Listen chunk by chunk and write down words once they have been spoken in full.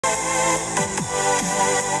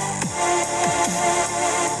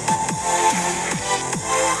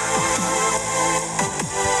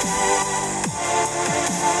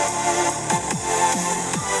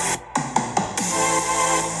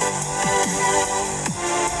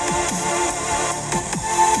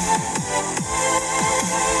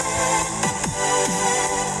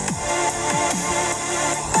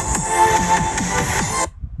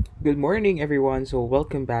Good morning, everyone. So,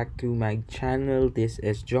 welcome back to my channel. This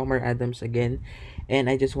is Jomar Adams again, and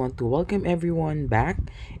I just want to welcome everyone back.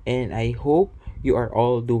 And I hope you are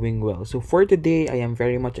all doing well. So, for today, I am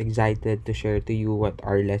very much excited to share to you what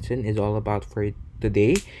our lesson is all about for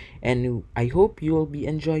today. And I hope you will be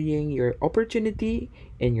enjoying your opportunity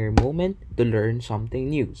and your moment to learn something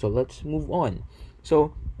new. So, let's move on.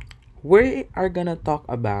 So, we are gonna talk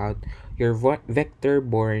about your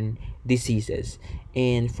vector-borne diseases.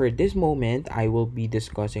 And for this moment, I will be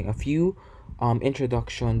discussing a few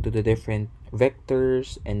introduction to the different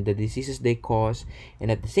vectors and the diseases they cause. And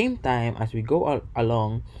at the same time, as we go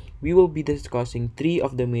along, we will be discussing three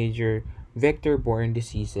of the major vector-borne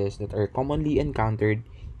diseases that are commonly encountered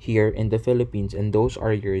here in the Philippines. And those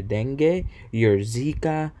are your dengue, your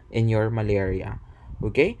Zika, and your malaria.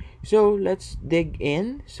 Okay, so let's dig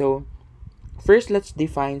in. So first, let's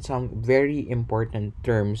define some very important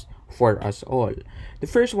terms for us all. The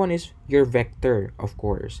first one is your vector, of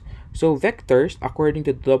course. So, vectors, according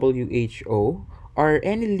to WHO, are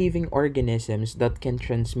any living organisms that can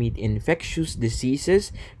transmit infectious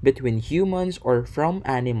diseases between humans or from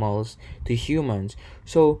animals to humans.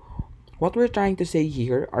 So, what we're trying to say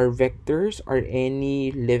here are vectors are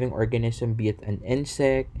any living organism, be it an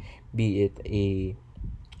insect, be it a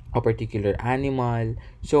particular animal.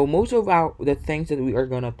 So most of the things that we are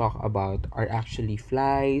gonna talk about are actually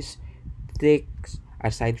flies, ticks.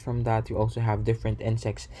 Aside from that, you also have different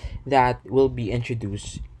insects that will be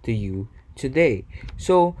introduced to you today.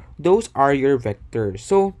 So those are your vectors.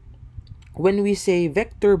 So when we say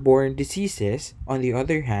vector-borne diseases, on the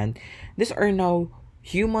other hand, these are now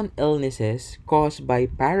human illnesses caused by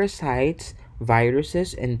parasites,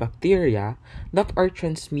 viruses, and bacteria that are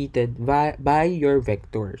transmitted by your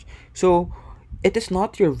vectors. So, it is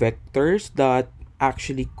not your vectors that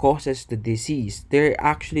actually causes the disease. They're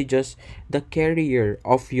actually just the carrier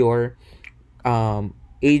of your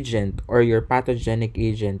agent or your pathogenic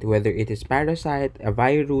agent, whether it is parasite, a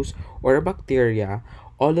virus, or a bacteria.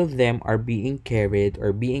 All of them are being carried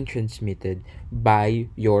or being transmitted by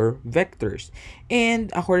your vectors.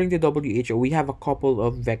 And according to WHO, we have a couple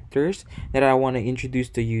of vectors that I want to introduce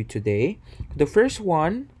to you today. The first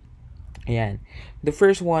one, ayan, the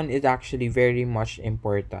first one is actually very much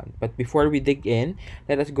important. But before we dig in,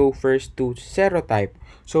 let us go first to serotype.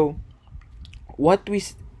 So, what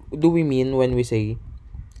do we mean when we say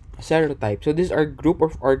serotype? So, these are group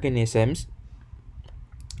of organisms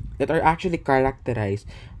that are actually characterized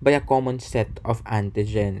by a common set of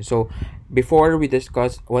antigen. So, before we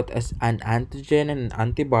discuss what is an antigen and an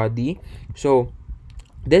antibody, so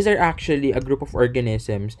these are actually a group of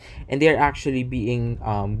organisms, and they are actually being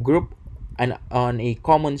grouped on a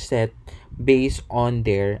common set based on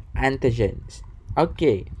their antigens.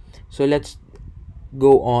 Okay, so let's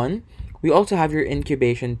go on. We also have your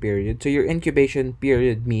incubation period. So your incubation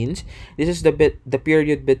period means this is the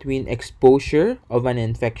period between exposure of an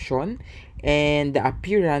infection and the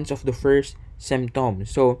appearance of the first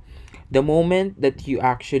symptoms. So the moment that you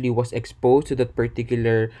actually was exposed to that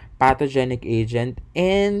particular pathogenic agent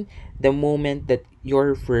and the moment that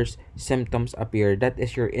your first symptoms appear, that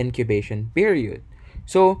is your incubation period.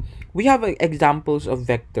 So we have examples of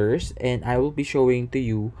vectors, and I will be showing to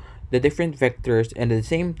you the different vectors and at the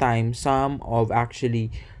same time some of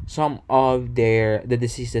the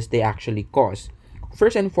diseases they actually cause.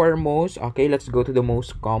 First and foremost, okay, let's go to the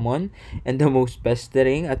most common and the most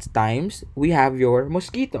pestering at times. We have your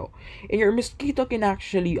mosquito. And your mosquito can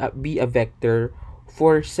actually be a vector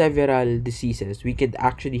for several diseases. We could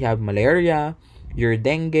actually have malaria, your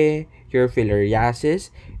dengue, your filariasis,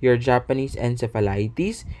 your Japanese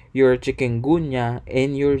encephalitis, your chikungunya,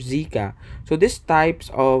 and your Zika. So these types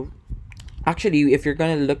of actually, if you're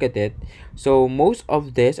gonna look at it, so most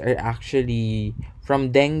of this are actually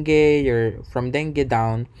from dengue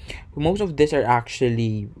down. Most of these are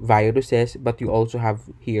actually viruses, but you also have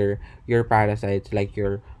here your parasites like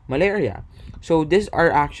your malaria. So these are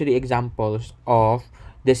actually examples of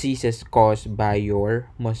diseases caused by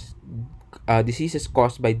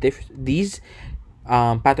these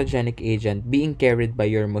pathogenic agent being carried by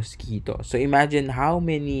your mosquito. So imagine how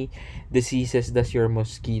many diseases does your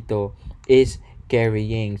mosquito is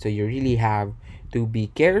carrying. So you really have to be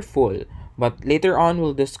careful. But later on,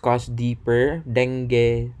 we'll discuss deeper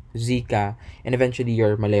dengue, Zika, and eventually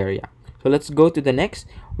your malaria. So let's go to the next.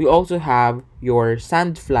 We also have your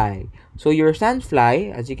sandfly. So your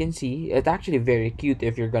sandfly, as you can see, it's actually very cute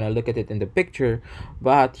if you're gonna look at it in the picture,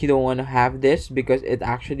 but you don't want to have this because it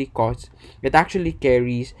actually carries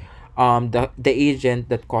the agent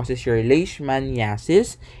that causes your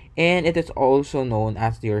leishmaniasis, and it is also known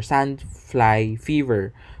as your sandfly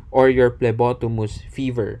fever or your phlebotomus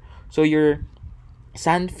fever. So your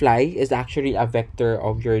sandfly is actually a vector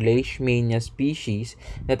of your leishmania species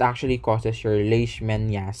that actually causes your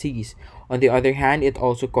leishmaniasis. On the other hand, it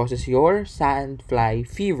also causes your sandfly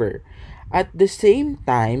fever. At the same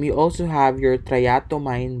time, you also have your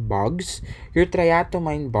triatomine bugs. Your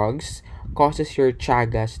triatomine bugs causes your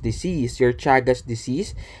Chagas disease. Your Chagas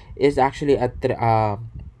disease is actually a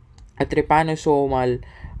trypanosomal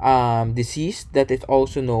disease that is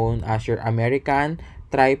also known as your American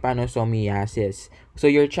trypanosomiasis. So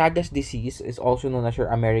your Chagas disease is also known as your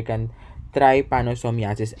American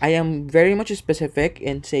trypanosomiasis. I am very much specific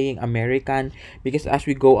in saying American because as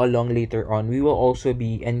we go along later on, we will also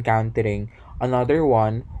be encountering another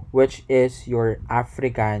one, which is your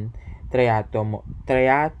African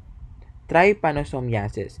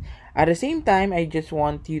trypanosomiasis. At the same time, I just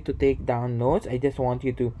want you to take down notes. I just want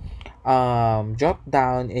you to jot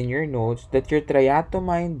down in your notes that your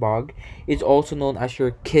triatomine bug is also known as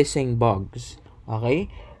your kissing bugs. Okay?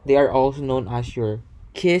 They are also known as your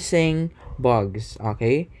kissing bugs.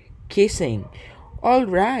 Okay? Kissing. All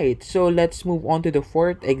right, so let's move on to the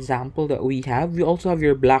fourth example that we have. We also have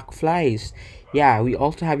your black flies. Yeah, we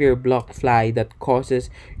also have your black fly that causes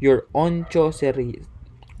your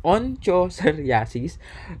onchocerciasis.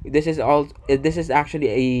 This is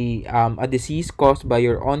actually a disease caused by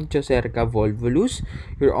your onchocerca volvulus.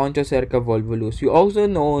 Your onchocerca volvulus. You also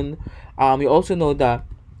know the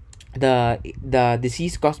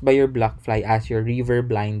disease caused by your black fly as your river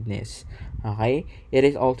blindness. Okay, it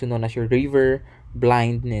is also known as your river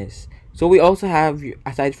blindness. So we also have,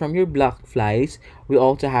 aside from your black flies, we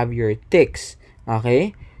also have your ticks.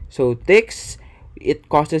 Okay, so ticks, it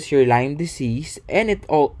causes your Lyme disease, and it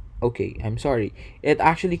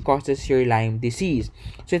actually causes your Lyme disease.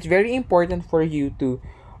 So it's very important for you to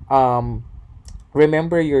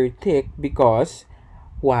remember your tick, because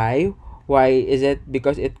why is it?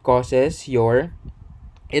 Because it causes your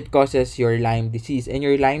Lyme disease, and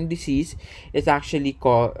your Lyme disease is actually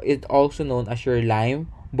it's also known as your Lyme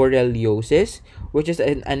borreliosis, which is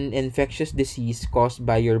an infectious disease caused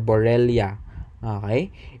by your Borrelia. Okay,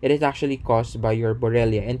 it is actually caused by your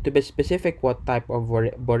Borrelia. And to be specific, what type of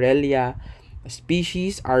Borrelia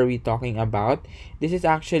species are we talking about? This is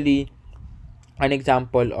actually an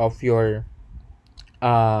example of your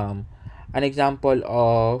um an example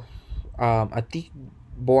of a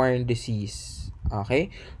tick-borne disease. Okay,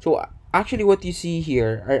 so actually what you see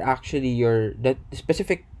here are actually your the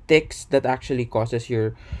specific ticks that actually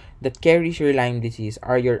that carries your Lyme disease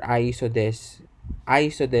are your Isodes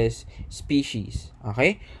species.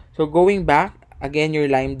 Okay, so going back again, your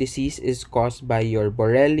Lyme disease is caused by your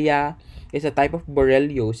Borrelia. It's a type of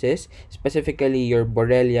borreliosis, specifically your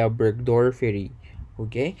Borrelia burgdorferi.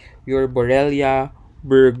 Okay, your Borrelia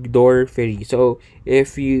burgdorferi. So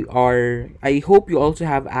I hope you also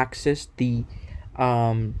have access the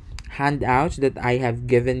handouts that I have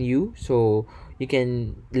given you, so you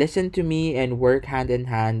can listen to me and work hand in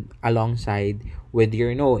hand alongside with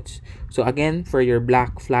your notes. So again, for your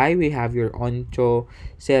black fly, we have your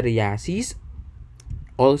onchocerciasis,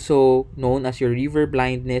 also known as your river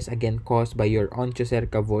blindness, again caused by your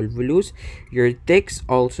Onchocerca volvulus. Your ticks,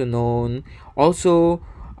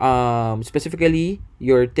 specifically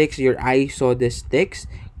your ticks, your Isodes ticks,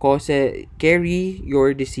 carry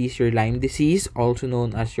your disease, your Lyme disease, also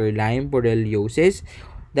known as your Lyme borreliosis,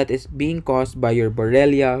 that is being caused by your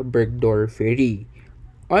Borrelia burgdorferi.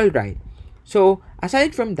 All right. So,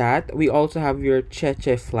 aside from that, we also have your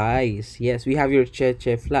cheche flies. Yes, we have your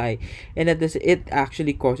cheche fly. And it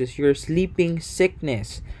actually causes your sleeping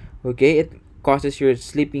sickness. Okay? It causes your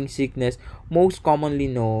sleeping sickness, most commonly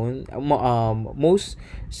known as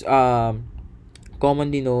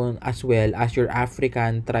well as your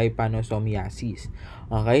African trypanosomiasis.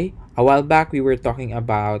 Okay? A while back, we were talking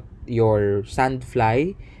about your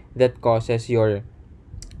sandfly that causes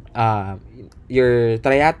uh, your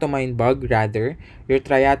triatomine bug,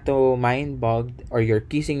 or your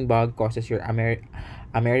kissing bug causes your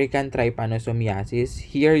American trypanosomiasis.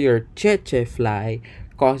 Here, your cheche fly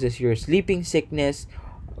causes your sleeping sickness,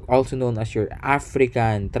 also known as your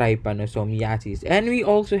African trypanosomiasis. And we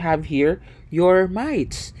also have here your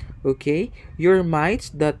mites. Okay, your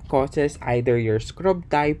mites that causes either your scrub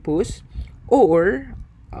typhus or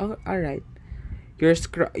all right,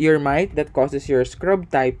 your mite that causes your scrub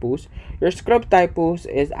typhus. Your scrub typhus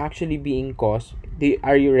is actually being caused.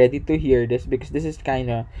 Are you ready to hear this? Because this is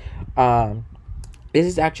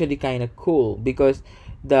actually kind of cool, because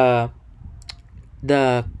the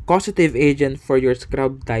causative agent for your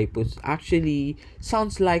scrub typhus actually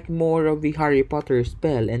sounds like more of a Harry Potter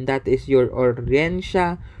spell, and that is your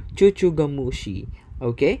Orencia chuchugamushi.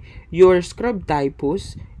 Okay, your scrub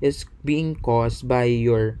typhus is being caused by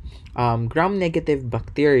your gram-negative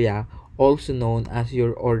bacteria, also known as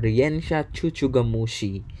your Orientia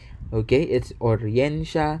chuchugamushi. Okay, it's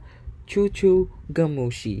Orientia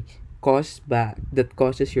chuchugamushi, that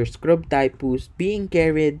causes your scrub typhus being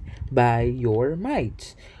carried by your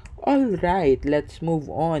mites. All right, let's move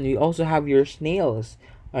on. We also have your snails.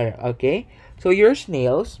 Okay, so your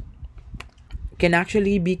snails can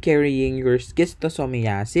actually be carrying your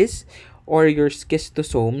schistosomiasis or your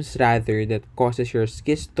schistosomes rather that causes your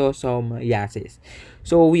schistosomiasis.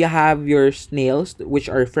 So we have your snails, which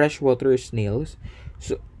are freshwater snails.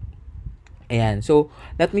 So and so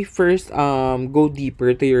let me first go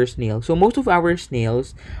deeper to your snail. So most of our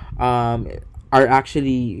snails um are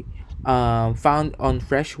actually found on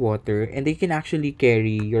fresh water, and they can actually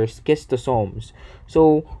carry your schistosomes.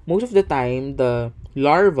 So most of the time the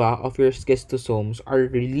larvae of your schistosomes are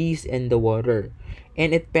released in the water,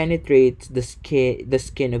 and it penetrates the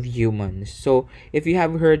skin of humans. So if you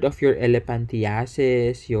have heard of your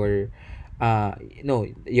elephantiasis, your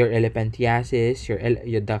elephantiasis,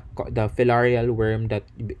 the filarial worm that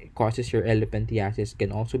causes your elephantiasis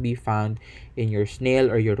can also be found in your snail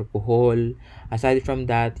or your puhol. Aside from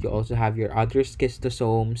that, you also have your other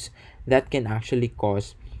schistosomes that can actually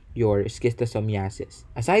cause your schistosomiasis.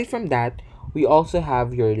 Aside from that, we also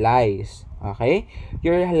have your lice. Okay,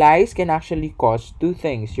 your lice can actually cause two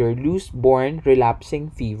things: your loose-borne relapsing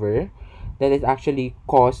fever, that is actually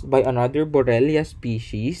caused by another Borrelia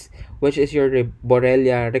species, which is your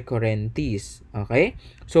Borrelia recurrentis. Okay?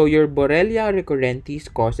 So your Borrelia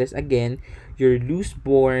recurrentis causes again your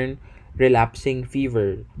loose-borne relapsing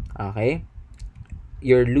fever. Okay?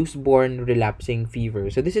 Your loose-borne relapsing fever.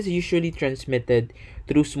 So this is usually transmitted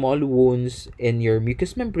through small wounds in your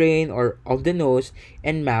mucous membrane or of the nose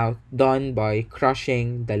and mouth done by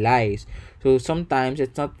crushing the lice. So sometimes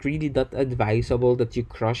it's not really that advisable that you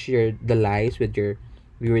crush the lice with your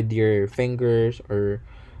fingers or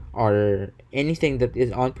anything that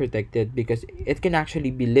is unprotected, because it can actually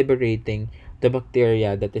be liberating the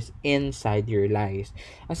bacteria that is inside your lice.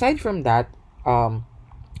 Aside from that,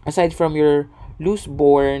 aside from your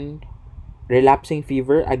loose-borne relapsing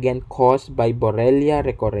fever, again caused by Borrelia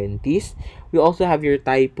recurrentis, we also have your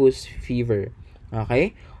typhus fever.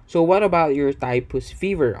 Okay? So what about your typhus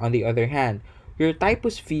fever on the other hand? Your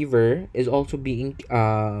typhus fever is also being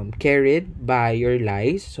carried by your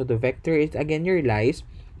lice. So the vector is again your lice.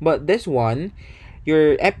 But this one,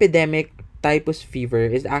 your epidemic typhus fever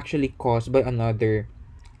is actually caused by another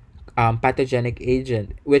pathogenic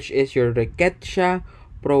agent, which is your Rickettsia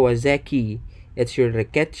prowazekii. It's your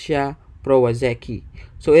Rickettsia prowazekii.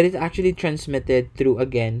 So it is actually transmitted through,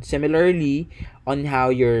 again, similarly on how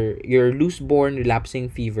your loose-borne relapsing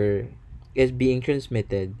fever is being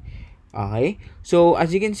transmitted. Okay, so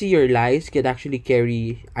as you can see, your lice could actually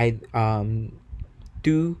carry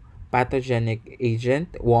two pathogenic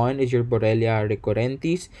agent. One is your Borrelia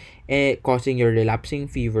recurrentis, causing your relapsing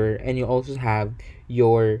fever, and you also have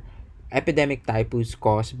your epidemic typhus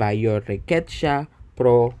caused by your Rickettsia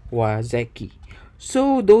prowazekii.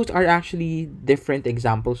 So those are actually different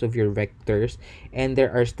examples of your vectors, and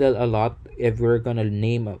there are still a lot if we're gonna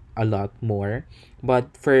name a lot more.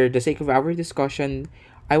 But for the sake of our discussion,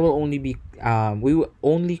 we will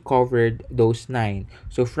only covered those 9.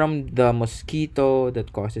 So from the mosquito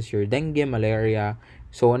that causes your dengue, malaria,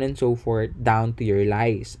 so on and so forth, down to your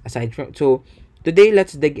lice. Today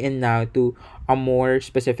let's dig in now to a more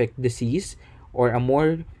specific disease, or a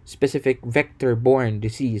more specific vector-borne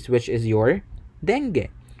disease, which is your dengue.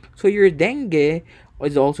 So your dengue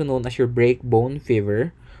is also known as your break bone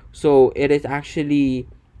fever. So it is actually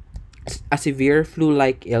a severe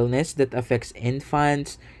flu-like illness that affects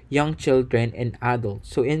infants, young children, and adults.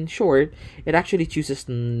 So in short, it actually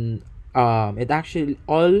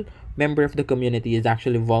all member of the community is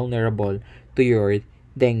actually vulnerable to your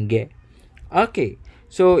dengue. Okay,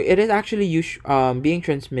 so it is actually being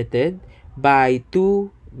transmitted by two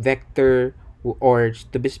vector, or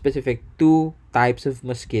to be specific, two types of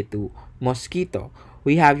mosquito.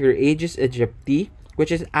 We have your Aedes aegypti,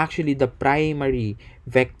 which is actually the primary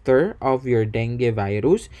vector of your dengue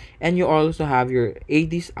virus, and you also have your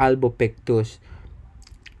Aedes albopictus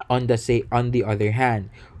on the other hand.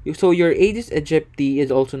 So your Aedes aegypti is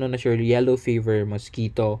also known as your yellow fever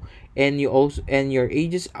mosquito, and your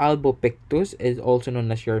Aedes albopictus is also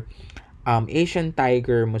known as your Asian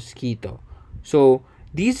tiger mosquito. So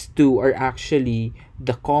these two are actually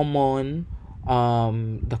the common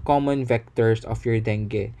vectors of your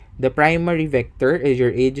dengue. The primary vector is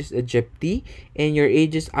your Aedes aegypti, and your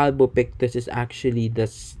Aedes albopictus is actually the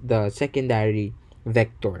secondary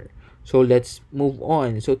vector. So let's move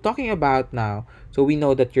on. So talking about now, so we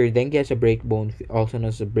know that your dengue is a also known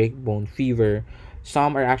as a breakbone fever.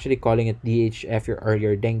 Some are actually calling it DHF or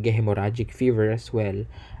your dengue hemorrhagic fever as well.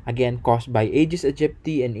 Again, caused by Aedes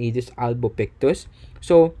aegypti and Aedes albopictus.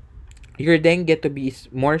 So your dengue, to be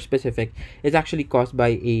more specific, is actually caused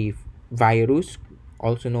by a virus,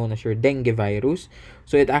 also known as your dengue virus.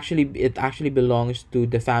 So it actually belongs to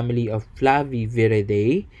the family of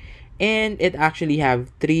Flaviviridae, and it actually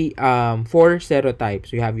have four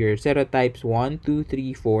serotypes. You have your serotypes 1, 2,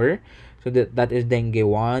 3, 4. So that is dengue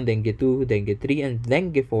 1, dengue 2, dengue 3, and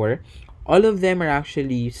dengue 4. All of them are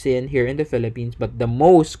actually seen here in the Philippines, but the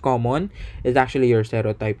most common is actually your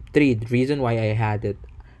serotype 3. The reason why I had it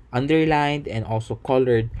underlined and also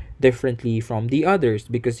colored differently from the others,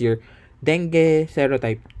 because your dengue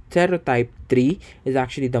serotype 3 is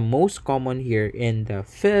actually the most common here in the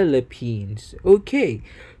Philippines. Okay,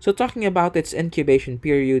 so talking about its incubation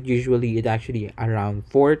period, usually it actually around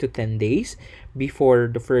 4 to 10 days before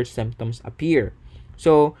the first symptoms appear.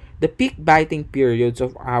 So the peak biting periods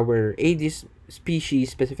of our Aedes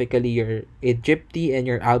species, specifically your Aegypti and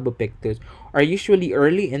your Albopictus, are usually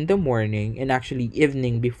early in the morning and actually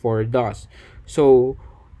evening before dusk. So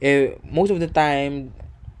most of the time,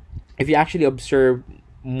 if you actually observe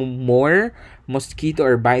more mosquito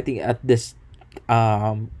are biting at this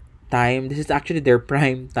time, this is actually their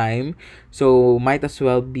prime time. So might as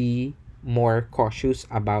well be more cautious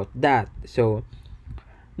about that. So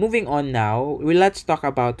moving on now, let's talk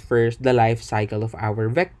about first the life cycle of our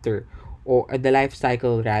vector, or the life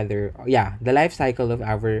cycle rather. Yeah, the life cycle of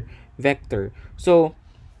our vector. So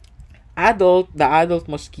the adult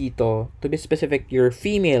mosquito, to be specific, your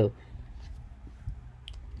female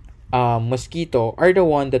mosquito are the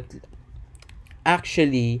one that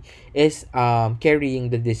actually is carrying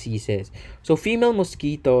the diseases. So female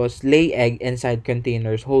mosquitoes lay egg inside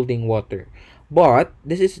containers holding water. But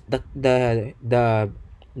this is the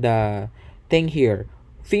thing here.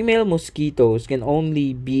 Female mosquitoes can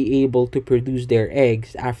only be able to produce their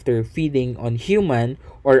eggs after feeding on human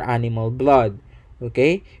or animal blood.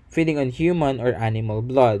 Okay? Feeding on human or animal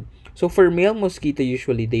blood. So for male mosquito,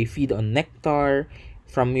 usually they feed on nectar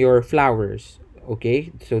from your flowers.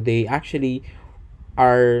 Okay? So they actually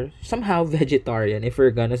are somehow vegetarian, if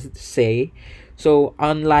we're gonna say. So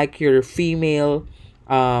unlike your female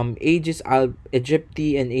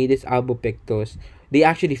aegypti and Aedes albopictus, they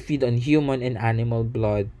actually feed on human and animal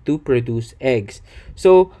blood to produce eggs.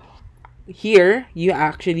 So here you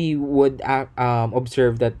actually would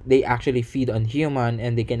observe that they actually feed on human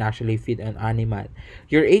and they can actually feed on animal.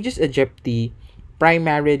 Your Aedes aegypti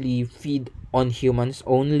primarily feed on humans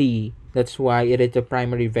only. That's why it is the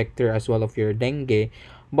primary vector as well of your dengue.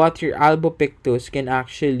 But um your albopictus can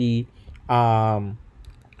actually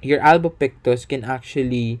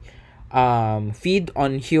feed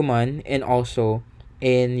on human and also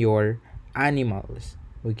in your animals.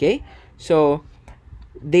 Okay? So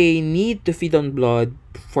they need to feed on blood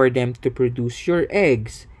for them to produce your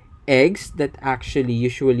eggs. Eggs that actually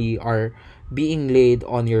usually are being laid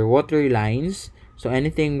on your water lines. So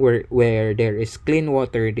anything where there is clean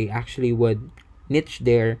water, they actually would niche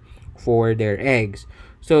there for their eggs.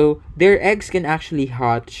 So their eggs can actually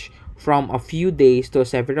hatch from a few days to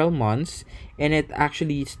several months, and it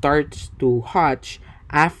actually starts to hatch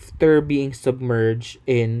after being submerged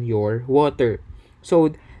in your water.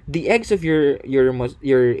 So the eggs of your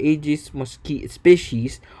Aegis mosquito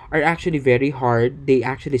species are actually very hard. They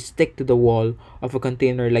actually stick to the wall of a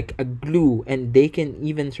container like a glue, and they can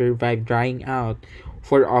even survive drying out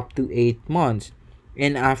for up to 8 months.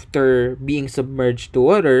 And after being submerged to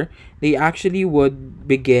water, they actually would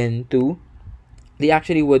begin to they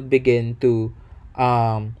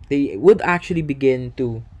would actually begin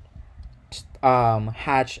to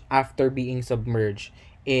hatch after being submerged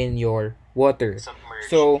in your water.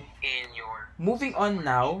 So moving on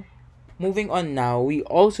now, we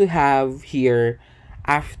also have here,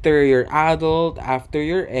 after your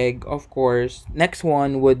egg, of course, next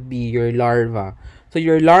one would be your larva. So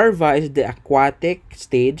your larva is the aquatic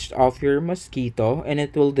stage of your mosquito, and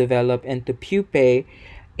it will develop into pupae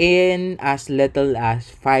in as little as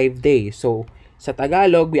 5 days. So sa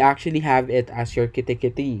Tagalog, we actually have it as your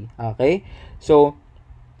kitikiti. Okay? So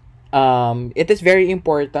it is very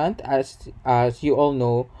important, as you all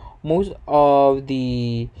know, most of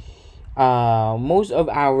the most of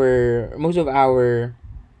our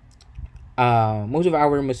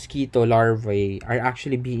mosquito larvae are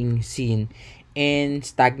actually being seen in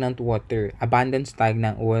abundant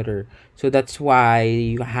stagnant water. So that's why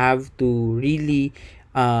you have to really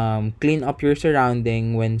clean up your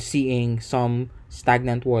surrounding when seeing some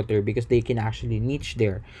stagnant water because they can actually niche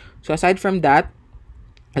there. So aside from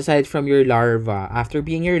your larva, after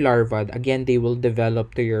being your larva, again, they will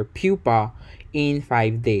develop to your pupa in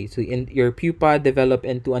 5 days. So your pupa develop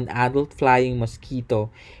into an adult flying mosquito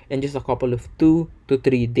in just a couple of 2 to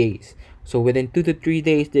 3 days. So within 2 to 3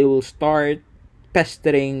 days, they will start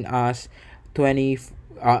pestering us 20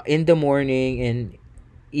 in the morning and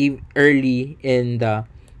early in the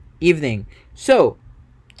evening. So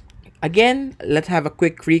again, let's have a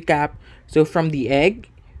quick recap. So from the egg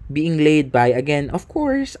being laid by, again, of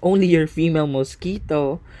course, only your female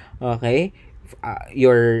mosquito, okay?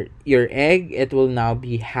 Your egg, it will now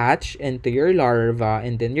be hatched into your larva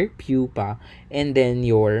and then your pupa and then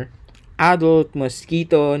your adult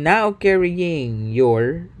mosquito now carrying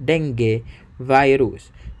your dengue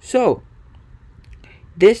virus. So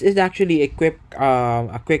this is actually a quick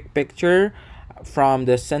picture from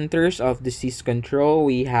the Centers of Disease Control.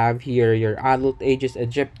 We have here your adult Aedes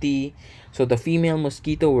aegypti. So the female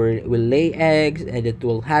mosquito will lay eggs and it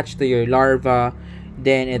will hatch to your larva.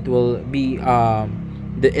 Then it will be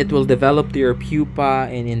it will develop to your pupa,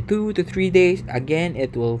 and in 2 to 3 days, again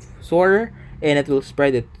it will soar and it will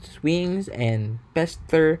spread its wings and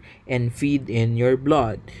pester and feed in your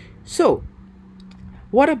blood. So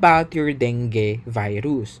what about your dengue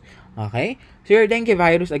virus? Okay, so your dengue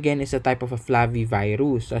virus again is a type of a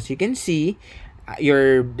flavivirus. As you can see,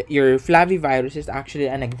 your flavivirus is actually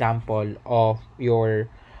an example of your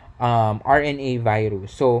RNA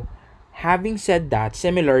virus. So, having said that,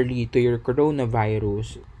 similarly to your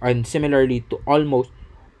coronavirus and similarly to almost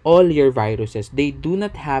all your viruses, they do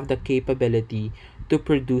not have the capability to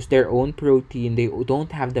produce their own protein. They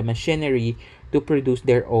don't have the machinery to produce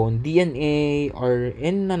their own DNA, or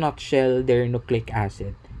in a nutshell, their nucleic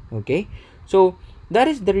acid. Okay? So, that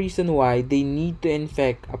is the reason why they need to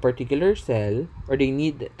infect a particular cell, or they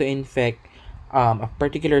need to infect a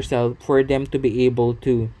particular cell for them to be able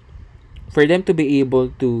to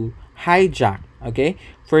hijack, okay,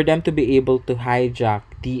 for them to be able to hijack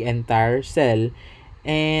the entire cell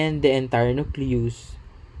and the entire nucleus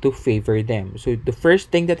to favor them. So the first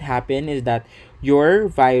thing that happen is that your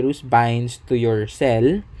virus binds to your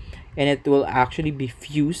cell and it will actually be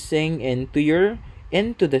fusing into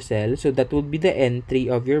the cell. So that will be the entry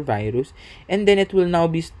of your virus, and then it will now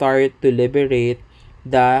be start to liberate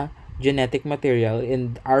the genetic material.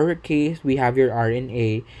 In our case, we have your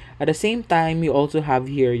RNA. At the same time, you also have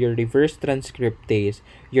here your reverse transcriptase,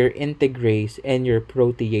 your integrase, and your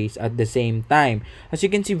protease at the same time. As you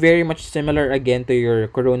can see, very much similar again to your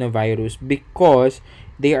coronavirus because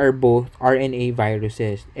they are both RNA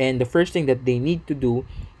viruses. And the first thing that they need to do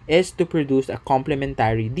is to produce a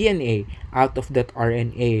complementary DNA out of that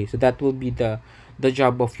RNA. So that will be the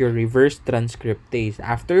job of your reverse transcriptase.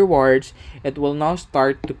 Afterwards, it will now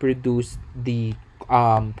start to produce the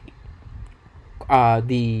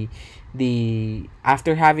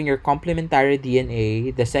after having your complementary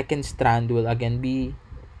DNA, the second strand will again be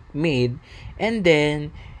made, and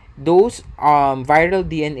then those viral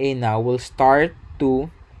DNA now will start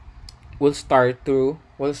to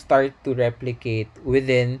replicate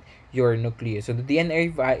within your nucleus. So the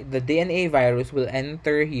DNA virus will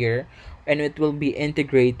enter here and it will be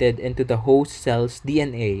integrated into the host cell's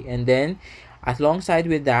DNA. And then alongside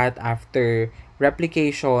with that, after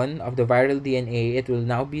replication of the viral DNA, it will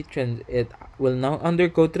now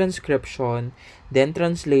undergo transcription, then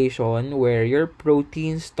translation, where your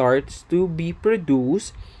protein starts to be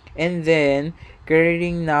produced, and then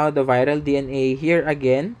carrying now the viral DNA here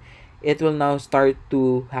again, it will now start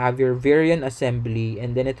to have your virion assembly,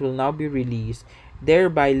 and then it will now be released,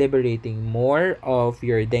 thereby liberating more of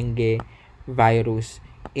your dengue virus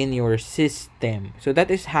in your system. So that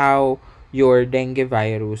is how your dengue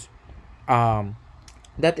virus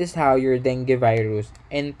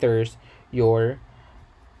enters your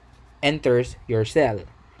cell.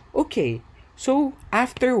 Okay, so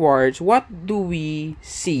afterwards, what do we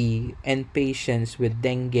see in patients with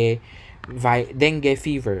dengue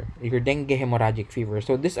fever, your dengue hemorrhagic fever?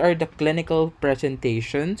 So these are the clinical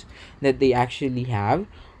presentations that they actually have.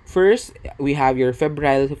 First, we have your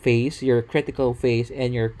febrile phase, your critical phase,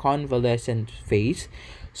 and your convalescent phase.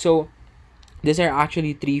 So these are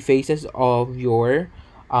actually three phases of your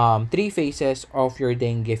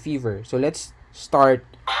dengue fever. So let's start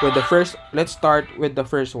with the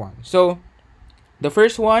first one. So the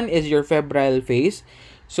first one is your febrile phase.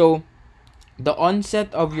 So the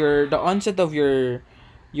onset of your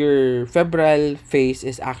febrile phase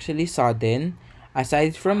is actually sudden.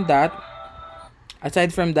 Aside from that,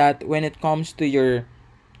 when it comes to your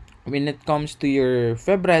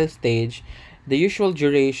febrile stage, the usual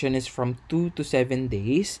duration is from 2 to 7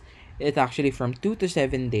 days. it's actually from 2 to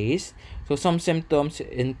 7 days. So some symptoms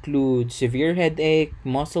include severe headache,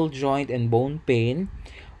 muscle joint and bone pain.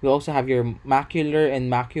 We also have your macular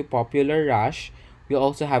and macupopular rash. We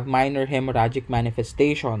also have minor hemorrhagic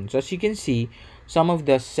manifestations. As you can see, some of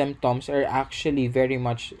the symptoms are actually very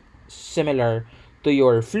much similar to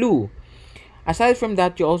your flu. Aside from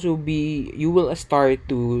that, you will start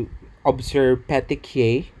to observe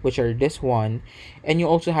petechiae, which are this one, and you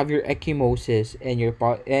also have your ecchymosis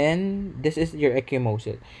and this is your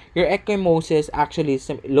ecchymosis. Your ecchymosis actually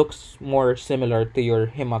looks more similar to your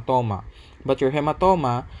hematoma, but your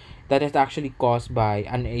hematoma that is actually caused by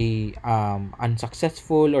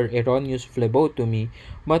unsuccessful or erroneous phlebotomy,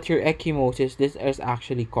 but your ecchymosis, this is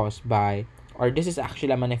actually caused by, or this is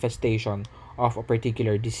actually a manifestation of a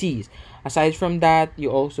particular disease. Aside from that,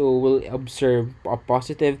 you also will observe a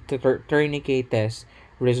positive tourniquet test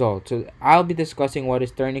result. So I'll be discussing what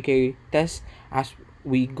is tourniquet test as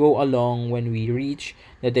we go along when we reach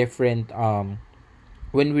the different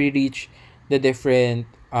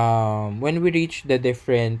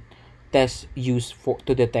tests used for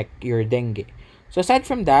to detect your dengue. So aside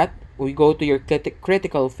from that, we go to your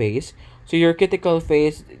critical phase. So your critical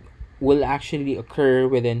phase will actually occur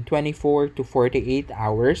within 24 to 48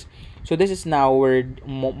 hours. So this is now where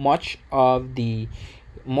much of the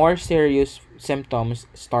more serious symptoms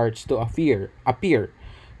starts to appear.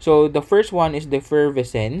 So the first one is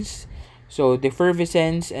defervescence. So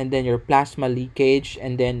defervescence, and then your plasma leakage,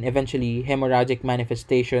 and then eventually hemorrhagic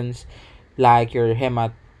manifestations like your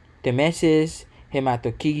hematemesis,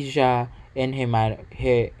 hematochezia, and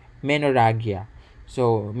menorrhagia.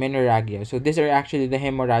 So menorrhagia. So these are actually the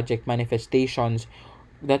hemorrhagic manifestations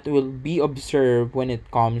that will be observed when it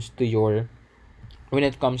comes to your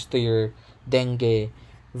dengue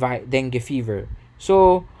fever.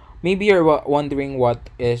 So maybe you're wondering what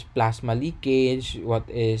is plasma leakage, what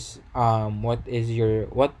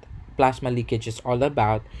plasma leakage is all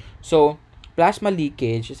about. So plasma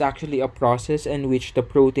leakage is actually a process in which the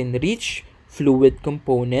protein rich fluid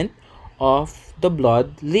component of the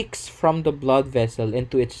blood leaks from the blood vessel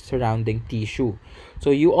into its surrounding tissue.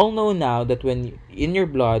 So you all know now that when in your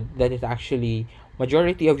blood, that is actually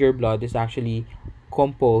majority of your blood is actually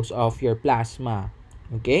composed of your plasma.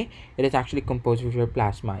 Okay, it is actually composed of your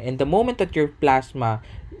plasma, and the moment that your plasma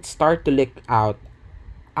start to leak out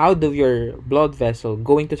of your blood vessel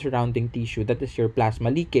going to surrounding tissue, that is your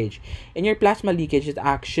plasma leakage. And your plasma leakage is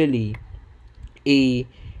actually a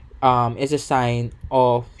is a sign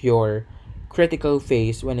of your critical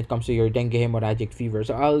phase when it comes to your dengue hemorrhagic fever.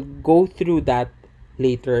 So I'll go through that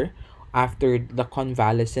later after the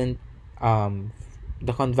convalescent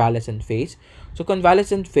phase. So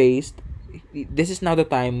convalescent phase, this is now the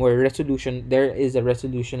time where there is a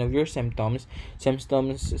resolution of your symptoms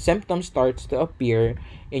starts to appear,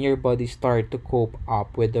 and your body start to cope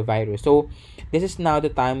up with the virus. So this is now the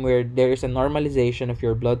time where there is a normalization of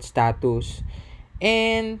your blood status,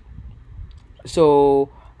 and so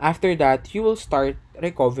after that you will start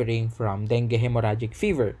recovering from dengue hemorrhagic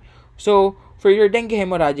fever. So for your dengue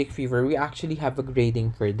hemorrhagic fever, we actually have a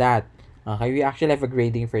grading for that. Okay, we actually have a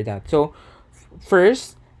grading for that. So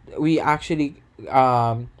first, we actually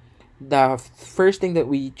the first thing that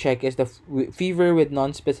we check is the fever with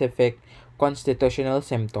non-specific constitutional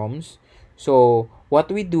symptoms. So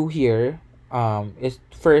what we do here is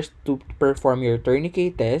first to perform your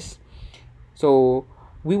tourniquet test. So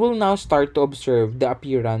we will now start to observe the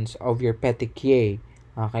appearance of your petechiae.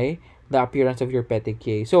 Okay, the appearance of your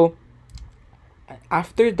petechiae. So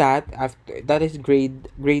after that is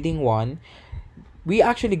grading 1. We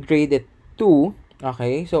actually graded 2.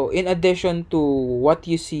 Okay, so in addition to what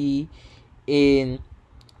you see in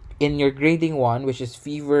your grading 1, which is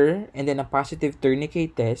fever and then a positive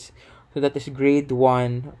tourniquet test, so that is grade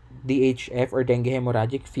 1 DHF or dengue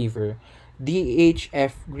hemorrhagic fever.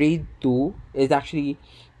 DHF grade 2 is actually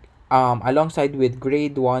alongside with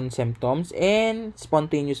grade 1 symptoms and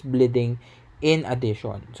spontaneous bleeding in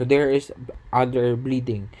addition. So there is other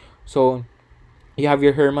bleeding. So you have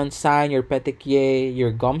your Hermann sign, your petechiae,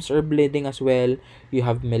 your gums are bleeding as well. You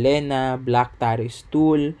have melena, black tarry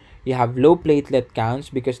stool. You have low platelet counts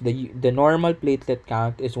because the normal platelet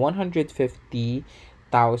count is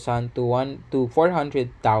 150,000 to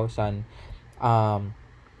 400,000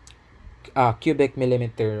 cubic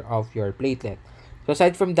millimeter of your platelet. So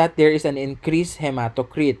aside from that, there is an increased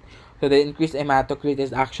hematocrit. So the increased hematocrit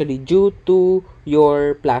is actually due to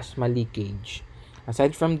your plasma leakage.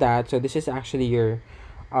 Aside from that, so this is actually your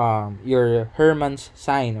Hermann's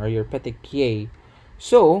sign or your petechiae.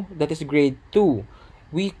 So that is grade 2.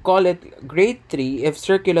 We call it grade 3 if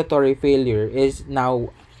circulatory failure is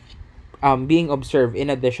now being observed in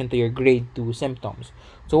addition to your grade 2 symptoms.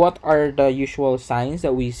 So what are the usual signs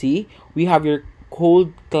that we see? We have your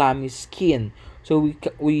cold, clammy skin. So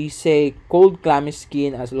we say cold, clammy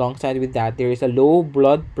skin. As alongside with that, there is a low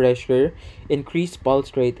blood pressure, increased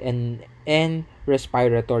pulse rate, and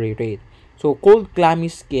respiratory rate. So cold, clammy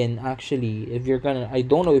skin. Actually, if you're gonna, I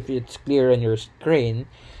don't know if it's clear on your screen.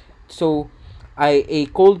 So, a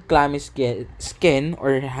cold clammy skin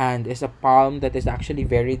or hand is a palm that is actually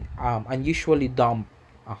very unusually damp.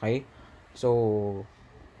 Okay? So,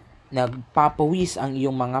 nagpapawis ang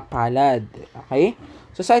iyong mga palad. Okay?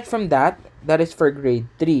 So, aside from that, that is for grade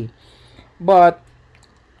 3. But,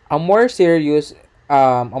 a more serious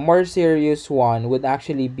one would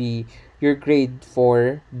actually be your grade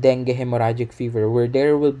 4 dengue hemorrhagic fever, where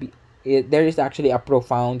there is actually a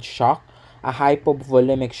profound shock, a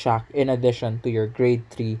hypovolemic shock, in addition to your grade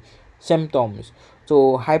 3 symptoms.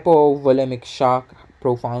 So hypovolemic shock,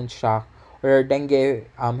 profound shock, or dengue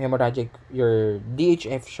hemorrhagic, your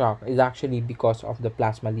DHF shock is actually because of the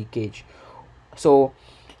plasma leakage. So,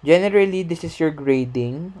 generally, this is your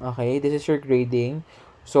grading. Okay, this is your grading.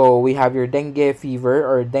 So, we have your dengue fever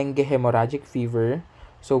or dengue hemorrhagic fever.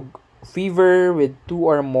 So, fever with 2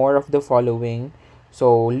 or more of the following.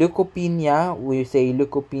 So, leukopenia, we say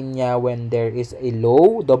leukopenia when there is a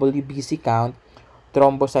low WBC count.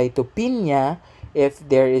 Thrombocytopenia if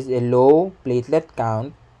there is a low platelet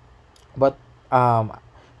count. But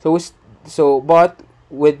so but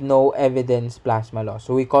with no evidence plasma loss,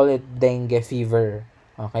 so we call it dengue fever.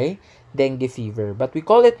 Okay, dengue fever, but we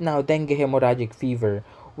call it now dengue hemorrhagic fever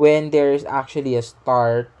when there's actually a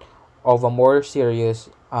start of a more serious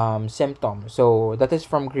symptom. So that is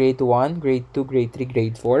from grade 1, grade 2, grade 3,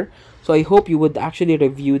 grade 4. So I hope you would actually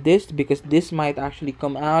review this, because this might actually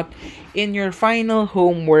come out in your final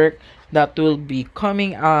homework that will be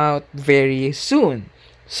coming out very soon.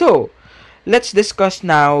 So let's discuss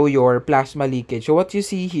now your plasma leakage. So what you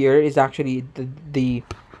see here is actually the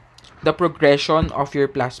progression of your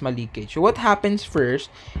plasma leakage. So what happens first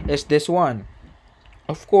is this one.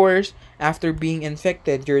 Of course, after being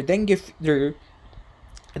infected, your dengue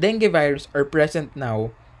virus are present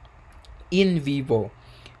now in vivo,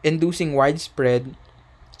 inducing widespread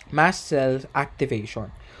mast cell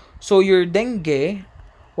activation. So your dengue,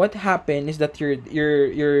 what happened is that your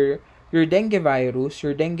dengue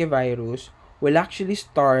virus will actually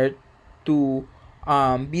start to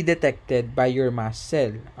be detected by your mast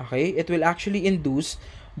cell. Okay, it will actually induce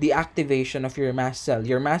the activation of your mast cell.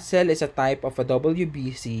 Your mast cell is a type of a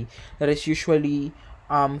WBC that is usually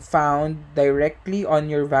found directly on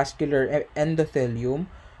your vascular endothelium.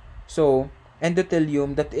 So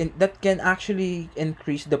endothelium that can actually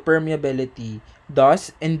increase the permeability,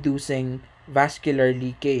 thus inducing vascular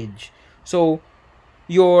leakage. So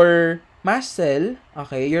your mast cell,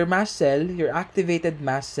 okay, your activated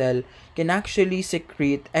mast cell can actually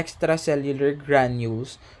secrete extracellular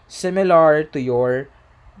granules similar to your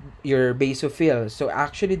basophils. So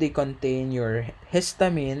actually they contain your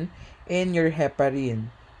histamine and your heparin.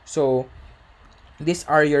 So these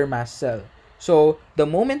are your mast cell. So the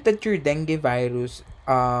moment that your dengue virus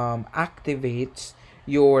activates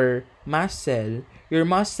your mast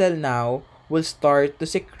cell now will start to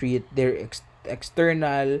secrete their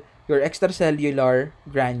external your extracellular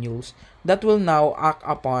granules that will now act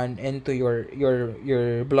upon into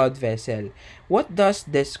your blood vessel. What does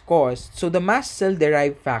this cause? So the mast cell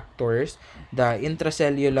derived factors, the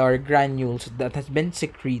intracellular granules that has been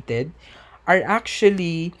secreted, are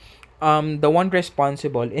actually the one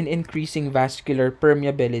responsible in increasing vascular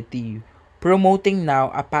permeability, promoting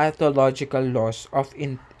now a pathological loss of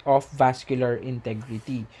vascular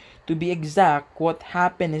integrity. To be exact, what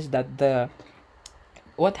happened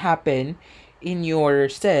in your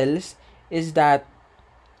cells is that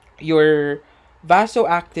your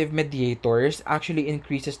vasoactive mediators actually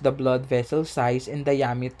increases the blood vessel size and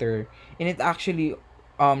diameter, and it actually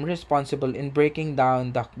responsible in breaking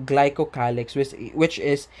down the glycocalyx, which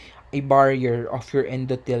is a barrier of your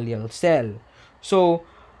endothelial cell. So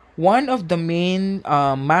one of the main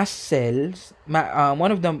one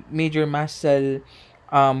of the major mast cell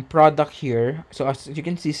product here. So as you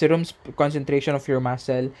can see, serum concentration of your mast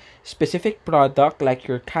cell specific product like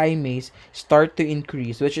your chymase start to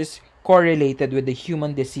increase, which is correlated with the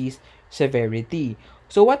human disease severity.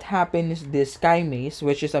 So what happens is this chymase,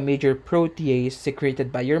 which is a major protease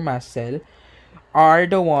secreted by your mast cell, are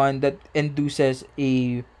the one that induces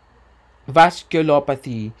a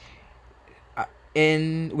vasculopathy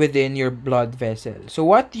within your blood vessel. So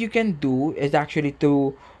what you can do is actually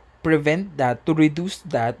to prevent that, to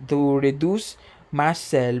reduce mast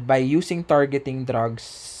cell by using targeting drugs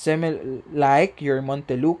like your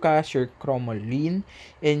Montelukast, your cromolyn,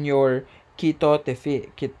 and your ketofin.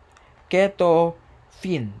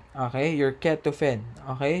 Okay, your ketofin.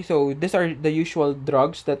 Okay, so these are the usual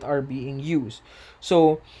drugs that are being used.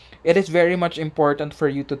 So it is very much important for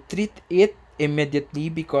you to treat it immediately,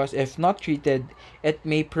 because if not treated, it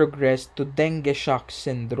may progress to dengue shock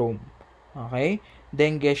syndrome. Okay,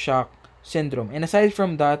 dengue shock syndrome. And aside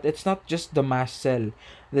from that, it's not just the mast cell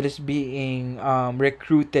that is being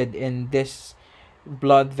recruited in this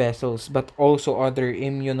blood vessels, but also other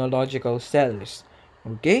immunological cells.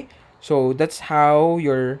 Okay, so that's how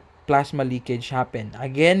your plasma leakage happen.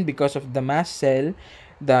 Again, because of the mast cell,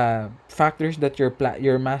 the factors that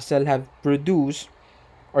your mast cell have produced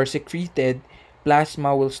or secreted,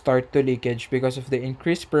 plasma will start to leakage because of the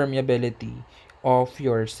increased permeability of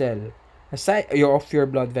your cell, of your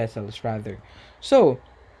blood vessels rather. So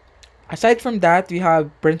aside from that, we have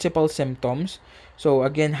principal symptoms. So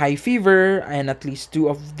again, high fever and at least two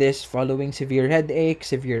of this following: severe headache,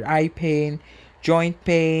 severe eye pain, joint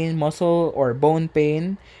pain, muscle or bone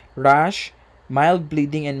pain, rash, mild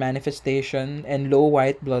bleeding and manifestation, and low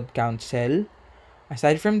white blood count cell.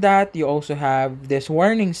 Aside from that, you also have this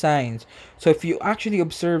warning signs. So if you actually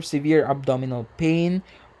observe severe abdominal pain,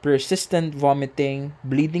 persistent vomiting,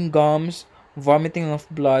 bleeding gums, vomiting of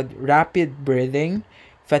blood, rapid breathing,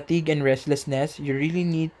 fatigue and restlessness, you really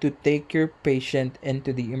need to take your patient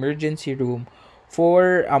into the emergency room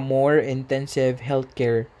for a more intensive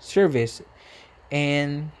healthcare service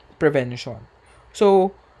and prevention.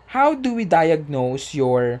 So, how do we diagnose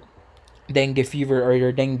your dengue fever or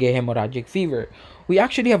your dengue hemorrhagic fever? We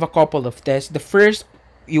actually have a couple of tests. The first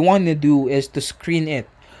you want to do is to screen it.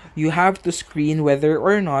 You have to screen whether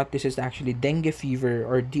or not this is actually dengue fever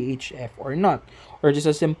or DHF or not, or just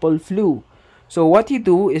a simple flu. So what you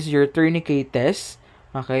do is your tourniquet test.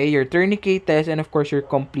 Okay, your tourniquet test, and of course your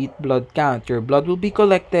complete blood count. Your blood will be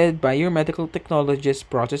collected by your medical technologist,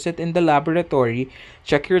 process it in the laboratory,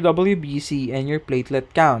 check your WBC and your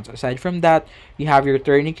platelet counts. Aside from that, you have your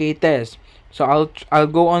tourniquet test. So I'll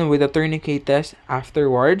go on with the tourniquet test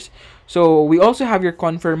afterwards. So we also have your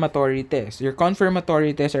confirmatory test. Your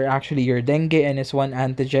confirmatory tests are actually your dengue NS1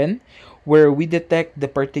 antigen, where we detect the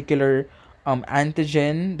particular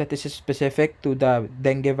antigen that is specific to the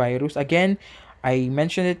dengue virus. Again, I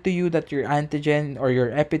mentioned it to you that your antigen or your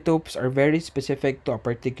epitopes are very specific to a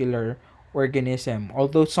particular organism.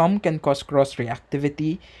 Although some can cause cross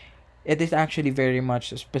reactivity, it is actually very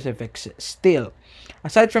much specific still.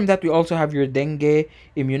 Aside from that, we also have your dengue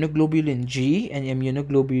immunoglobulin G and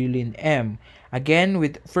immunoglobulin M. Again,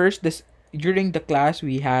 with first this during the class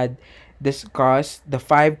we had discussed the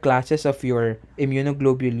 5 classes of your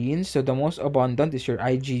immunoglobulins. So the most abundant is your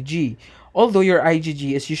IgG. Although your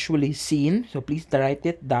IgG is usually seen, so please write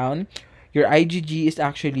it down. Your IgG is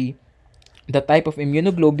actually the type of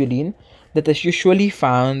immunoglobulin that is usually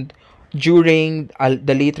found during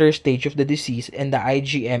the later stage of the disease, and the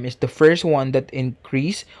IgM is the first one that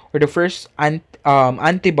increase, or the first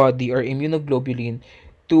antibody or immunoglobulin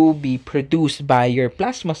to be produced by your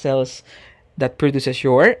plasma cells that produces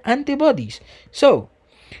your antibodies. So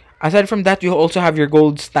aside from that, you also have your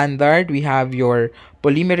gold standard. We have your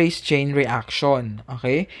polymerase chain reaction,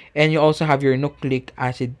 okay? And you also have your nucleic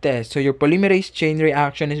acid test. So your polymerase chain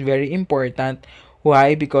reaction is very important.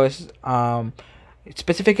 Why? Because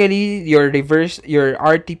specifically your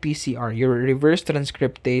RT-PCR, your reverse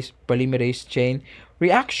transcriptase polymerase chain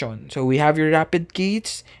reaction. So we have your rapid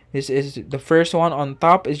kits. This is the first one on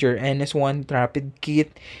top is your NS1 rapid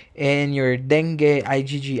kit, and your dengue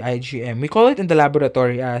IgG IgM. We call it in the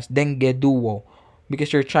laboratory as dengue duo,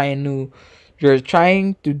 because you're trying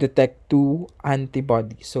to detect two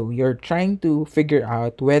antibodies. So you're trying to figure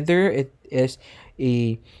out whether it is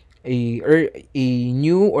a a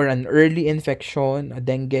new or an early infection, a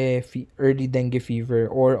early dengue fever,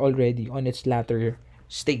 or already on its latter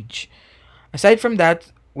stage. Aside from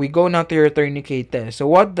that, we go now to your tourniquet test. So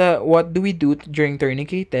what do we do during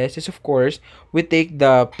tourniquet test is, of course, we take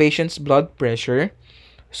the patient's blood pressure.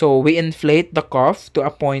 So we inflate the cuff to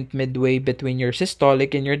a point midway between your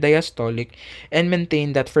systolic and your diastolic, and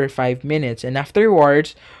maintain that for 5 minutes. And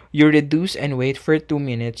afterwards, you reduce and wait for 2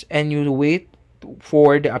 minutes, and you wait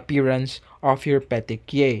for the appearance of your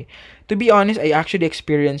petechiae. To be honest, I actually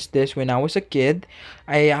experienced this when I was a kid.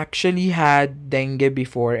 I actually had dengue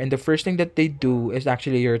before, and the first thing that they do is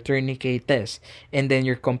actually your tourniquet test and then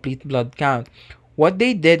your complete blood count. What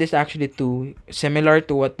they did is actually similar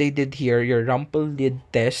to what they did here, your Rumpel lid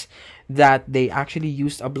test, that they actually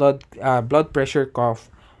used a blood pressure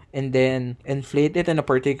cuff and then inflate it in a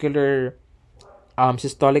particular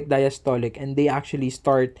systolic, diastolic, and they actually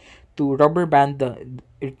start to rubber band that,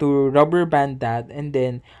 and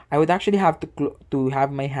then I would actually have to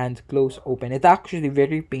have my hands close open. It's actually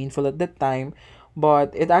very painful at that time,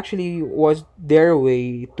 but it actually was their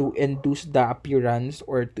way to induce the appearance,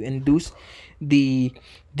 or to induce the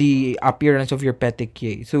appearance of your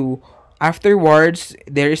petechia. So afterwards,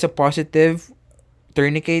 there is a positive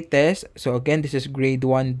tourniquet test. So again, this is grade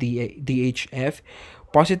 1 DHF.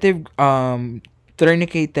 Positive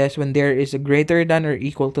tourniquet test when there is a greater than or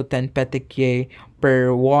equal to 10 petechiae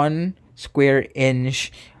per 1 square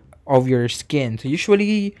inch of your skin. So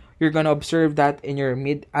usually you're gonna observe that in your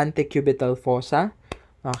mid antecubital fossa.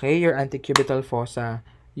 Okay, your antecubital fossa,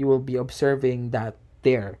 you will be observing that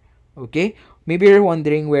there. Okay, maybe you're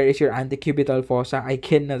wondering where is your antecubital fossa. I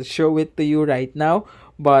cannot show it to you right now,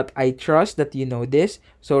 but I trust that you know this.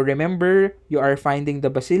 So remember, you are finding the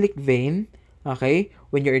basilic vein, okay,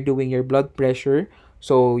 when you're doing your blood pressure.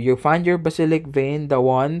 So you find your basilic vein, the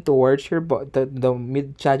one towards your the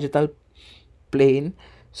mid sagittal plane.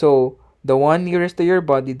 So the one nearest to your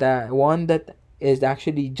body, the one that is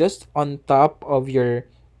actually just on top of your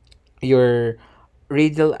your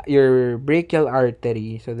brachial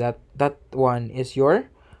artery. So that one is your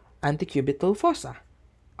antecubital fossa.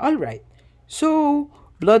 All right. So,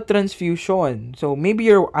 blood transfusion. So, maybe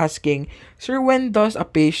you're asking, sir, when does a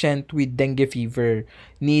patient with dengue fever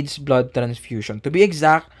needs blood transfusion? To be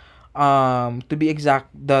exact,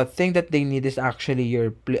 the thing that they need is actually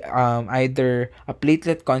either a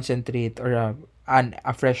platelet concentrate or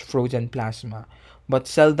a fresh frozen plasma. But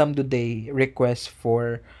seldom do they request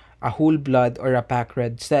for a whole blood or a packed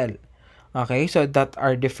red cell. Okay, so that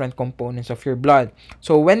are different components of your blood.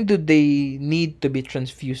 So when do they need to be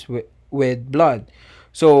transfused with blood?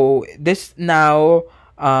 So this now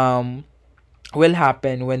will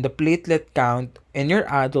happen when the platelet count in your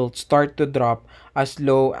adult start to drop as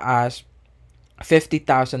low as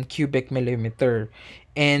 50,000 cubic millimeter,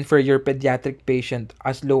 and for your pediatric patient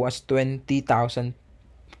as low as 20,000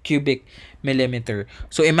 cubic millimeter.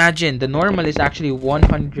 So imagine the normal is actually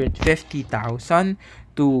 150,000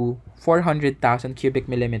 to 400,000 cubic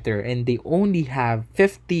millimeter, and they only have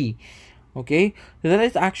 50. Okay, so that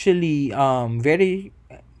is actually very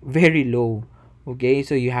very low. Okay,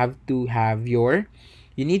 so you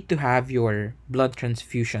need to have your blood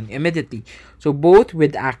transfusion immediately. So both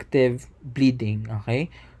with active bleeding. Okay,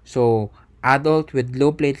 so adult with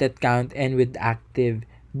low platelet count and with active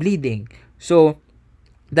bleeding. So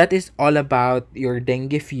that is all about your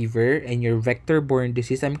dengue fever and your vector-borne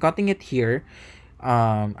disease. I'm cutting it here.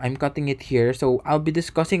 So I'll be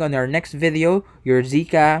discussing on our next video your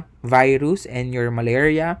Zika virus and your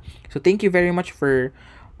malaria. So thank you very much for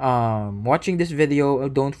watching this video.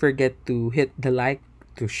 Don't forget to hit the like,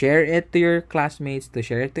 to share it to your classmates, to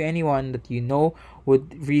share it to anyone that you know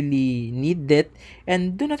would really need it.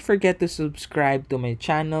 And do not forget to subscribe to my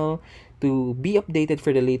channel to be updated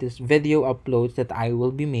for the latest video uploads that I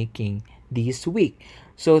will be making this week.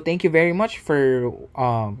 So thank you very much for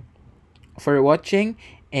watching,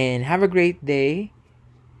 and have a great day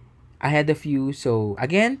ahead of you. So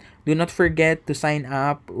again, do not forget to sign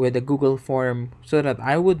up with a Google form so that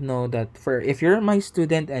I would know that for if you're my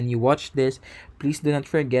student and you watch this, please do not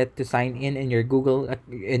forget to sign in your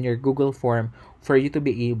Google form for you to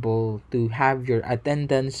be able to have your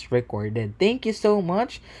attendance recorded. Thank you so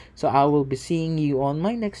much. So I will be seeing you on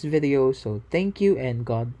my next video. So thank you and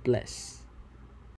God bless.